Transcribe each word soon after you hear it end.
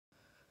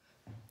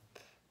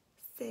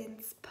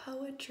Since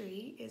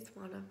poetry is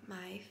one of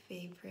my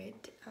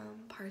favorite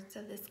parts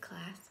of this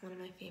class, one of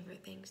my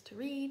favorite things to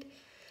read,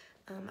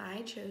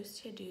 I chose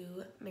to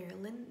do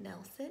Marilyn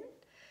Nelson.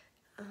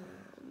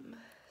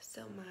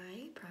 So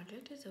my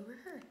project is over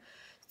her.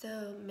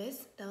 So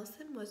Miss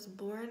Nelson was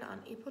born on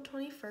April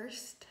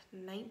 21st,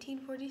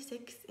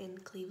 1946 in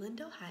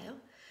Cleveland, Ohio.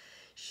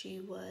 She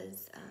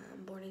was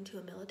born into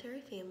a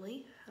military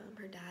family.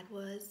 Her dad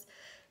was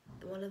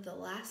one of the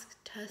last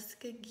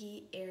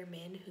Tuskegee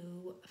Airmen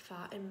who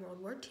fought in World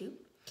War II.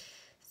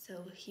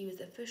 So he was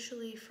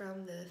officially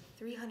from the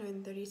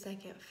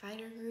 332nd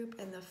Fighter Group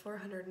and the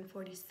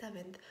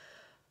 447th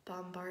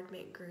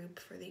Bombardment Group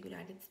for the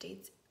United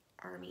States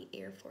Army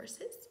Air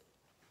Forces.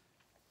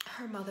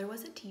 Her mother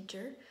was a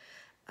teacher.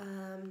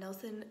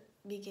 Nelson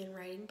began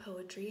writing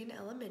poetry in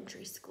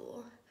elementary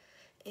school,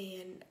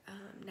 and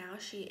now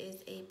she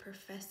is a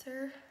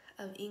professor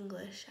of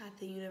English at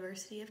the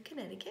University of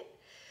Connecticut.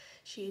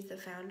 She is the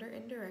founder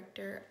and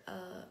director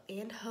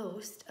and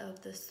host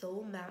of the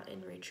Soul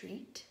Mountain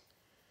Retreat.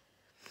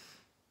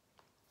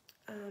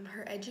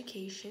 Her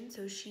education,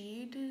 so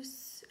she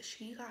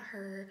got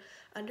her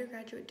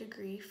undergraduate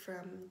degree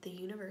from the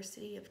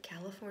University of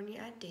California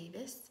at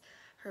Davis.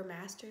 Her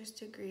master's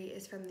degree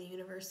is from the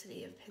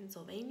University of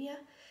Pennsylvania,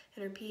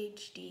 and her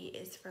PhD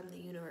is from the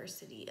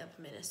University of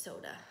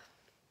Minnesota.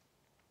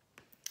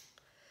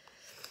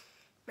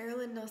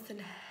 Marilyn Nelson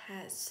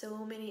has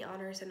so many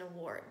honors and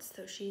awards.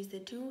 So she's the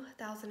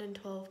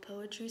 2012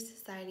 Poetry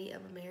Society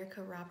of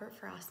America Robert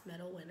Frost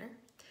Medal winner,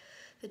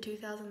 the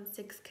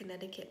 2006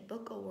 Connecticut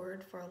Book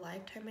Award for a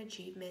Lifetime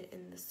Achievement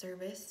in the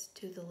Service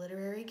to the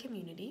Literary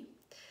Community,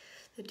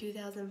 the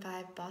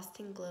 2005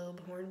 Boston Globe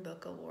Horn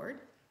Book Award,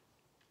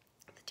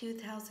 the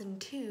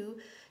 2002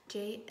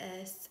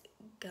 J.S.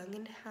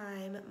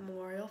 Guggenheim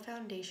Memorial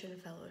Foundation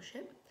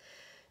Fellowship,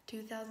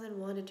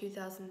 2001 to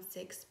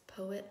 2006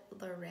 Poet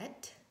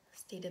Laureate,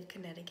 State of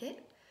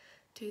Connecticut,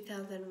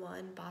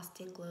 2001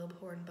 Boston Globe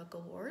Horn Book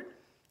Award,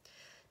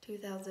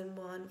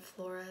 2001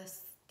 Flora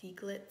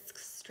Stieglitz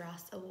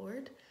Strauss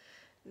Award,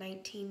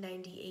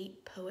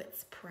 1998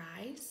 Poets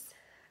Prize,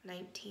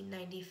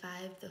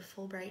 1995 the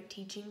Fulbright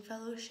Teaching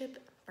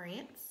Fellowship,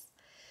 France,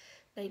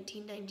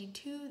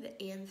 1992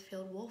 the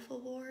Ansfield Wolf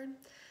Award,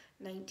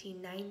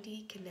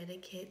 1990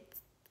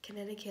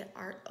 Connecticut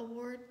Art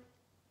Award,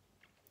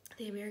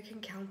 the American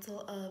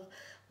Council of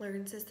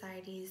Learned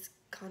Societies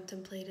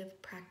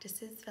Contemplative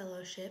Practices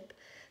Fellowship,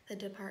 the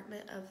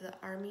Department of the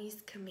Army's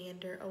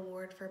Commander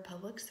Award for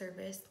Public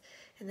Service,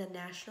 and the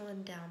National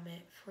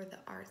Endowment for the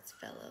Arts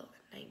Fellow,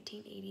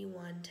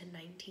 1981 to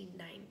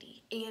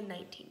 1990, and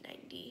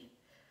 1990.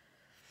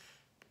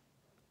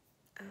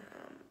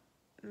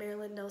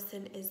 Marilyn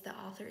Nelson is the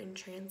author and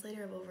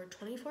translator of over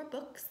 24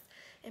 books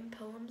and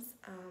poems,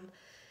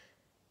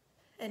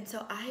 and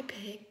so I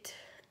picked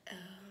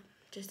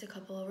just a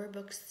couple of her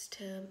books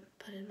to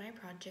put in my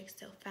project.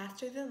 So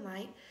Faster Than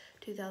Light,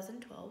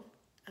 2012,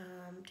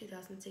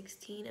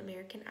 2016,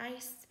 American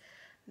Ice,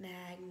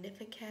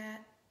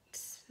 Magnificat,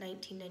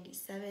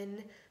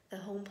 1997, The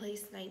Home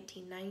Place,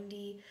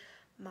 1990,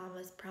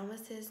 Mama's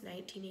Promises,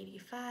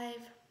 1985,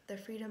 The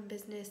Freedom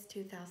Business,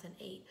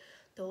 2008.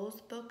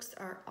 Those books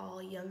are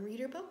all young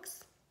reader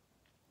books.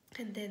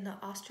 And then The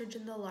Ostrich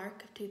and the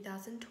Lark of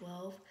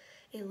 2012,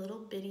 A Little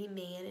Bitty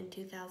Man in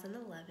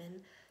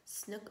 2011,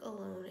 Snook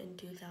Alone in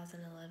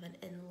 2011,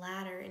 and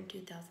Ladder in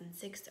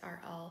 2006 are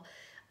all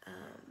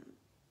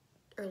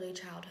early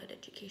childhood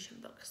education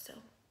books, so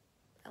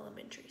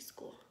elementary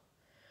school.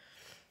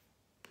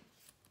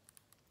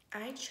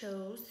 I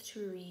chose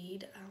to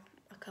read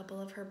a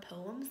couple of her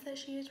poems that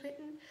she has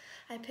written.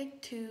 I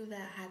picked two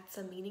that had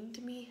some meaning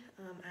to me.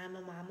 I'm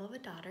a mom of a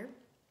daughter,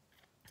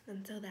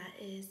 and so that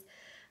is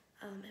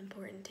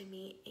important to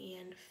me,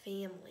 and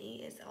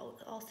family is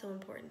also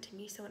important to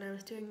me. So when I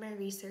was doing my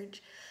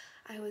research,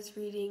 I was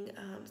reading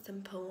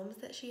some poems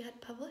that she had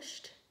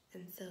published,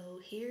 and so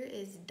here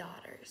is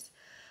Daughters.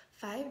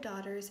 5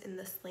 daughters in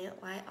the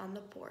slant light on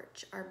the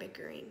porch are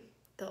bickering.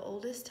 The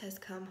oldest has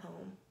come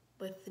home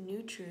with the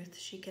new truth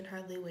she can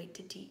hardly wait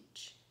to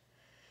teach.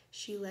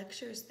 She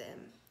lectures them.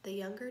 The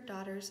younger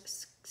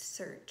daughters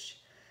search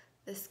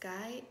the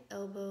sky,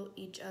 elbow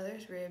each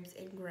other's ribs,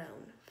 and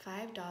groan.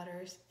 5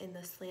 daughters in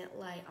the slant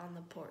light on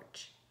the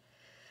porch.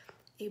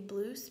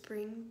 Blue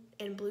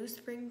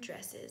spring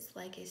dresses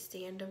like a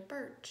stand of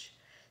birch.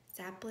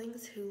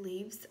 Saplings whose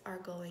leaves are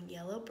going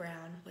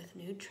yellow-brown with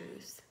new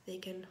truths they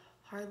can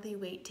hardly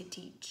wait to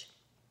teach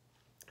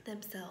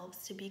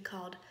themselves to be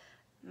called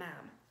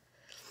Ma'am.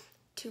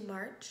 To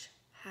march,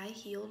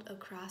 high-heeled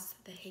across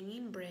the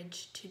hanging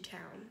bridge to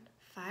town.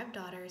 5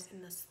 daughters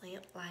in the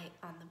slant light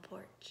on the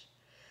porch.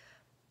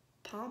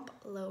 Pomp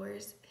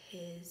lowers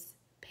his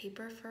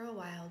paper for a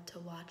while to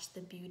watch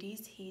the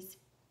beauties he's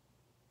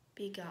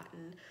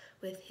begotten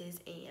with his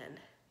Anne.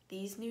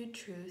 These new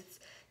truths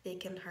they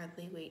can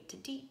hardly wait to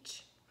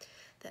teach.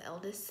 The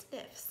eldest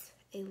sniffs.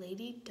 A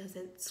lady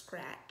doesn't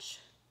scratch.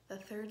 The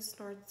third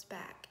snorts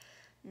back.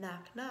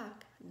 Knock,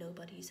 knock,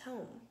 nobody's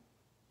home.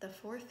 The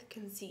fourth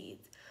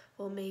concedes.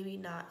 Well, maybe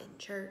not in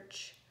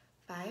church.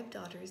 5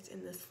 daughters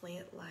in the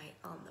slant light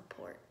on the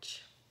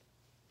porch.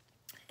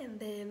 And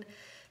then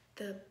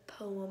the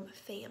poem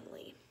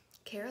Family.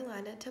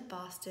 Carolina to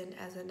Boston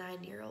as a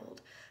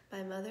 9-year-old.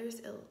 My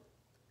mother's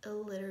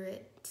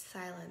illiterate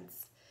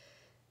silence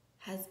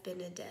has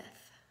been a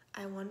death.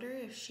 I wonder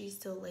if she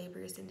still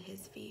labors in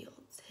his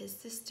fields. His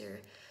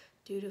sister,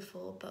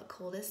 dutiful but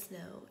cold as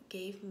snow,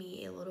 gave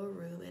me a little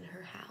room in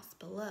her house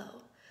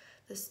below.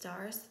 The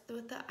stars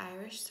with the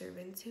Irish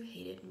servants who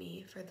hated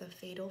me for the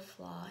fatal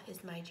flaw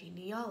is my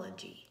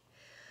genealogy.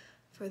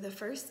 For the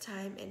first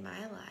time in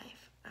my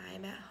life, I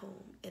am at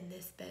home in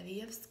this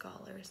bevy of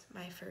scholars,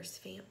 my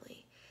first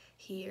family.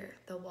 Here,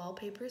 the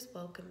wallpapers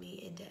welcome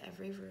me into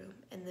every room,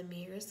 and the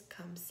mirrors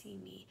come see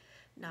me,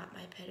 not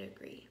my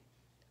pedigree.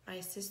 My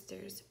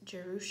sisters,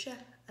 Jerusha,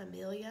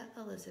 Amelia,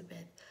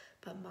 Elizabeth,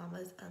 but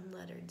Mama's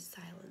unlettered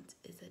silence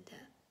is a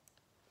death.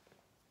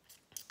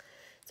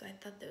 So I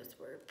thought those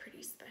were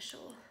pretty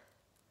special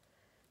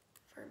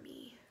for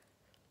me.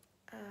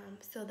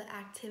 So the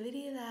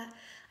activity that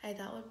I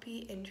thought would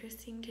be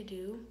interesting to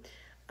do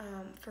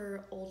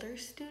for older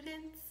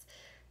students,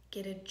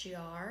 get a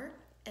jar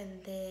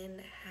and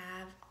then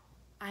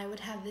I would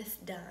have this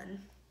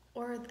done,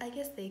 or I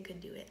guess they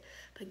could do it,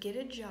 but get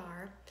a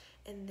jar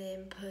and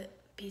then put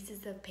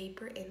pieces of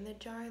paper in the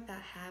jar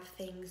that have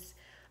things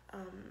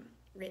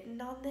written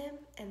on them,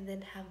 and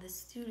then have the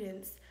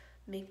students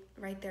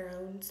write their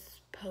own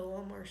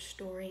poem or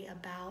story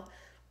about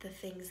the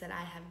things that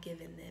I have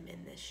given them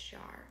in this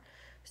jar.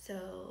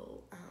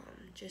 So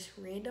just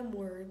random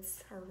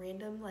words or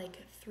random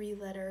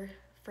 3-letter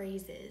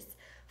phrases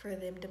for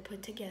them to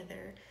put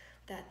together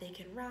that they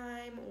can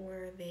rhyme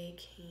or they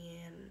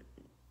can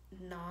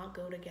not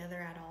go together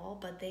at all,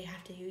 but they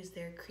have to use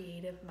their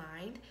creative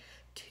mind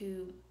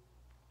to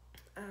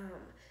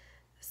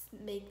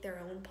make their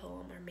own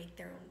poem or make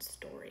their own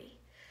story.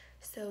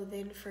 So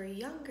then for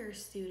younger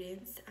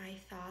students, I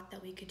thought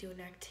that we could do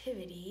an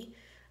activity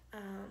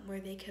where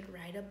they could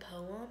write a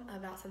poem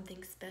about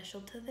something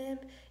special to them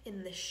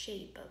in the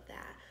shape of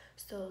that.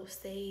 So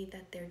say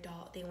that their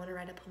dog, they want to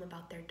write a poem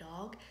about their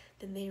dog,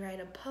 then they write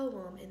a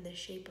poem in the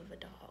shape of a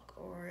dog.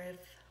 Or if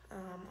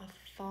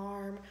a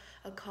farm,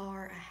 a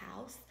car, a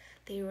house,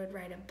 they would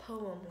write a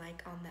poem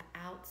on the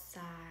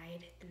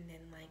outside and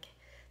then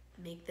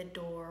make the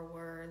door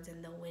words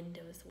and the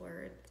windows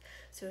words.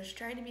 So I was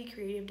trying to be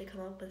creative to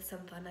come up with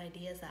some fun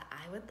ideas that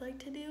I would like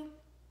to do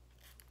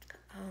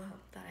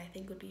that I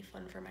think would be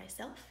fun for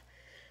myself.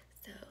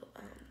 So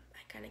I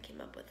kind of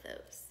came up with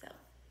those. So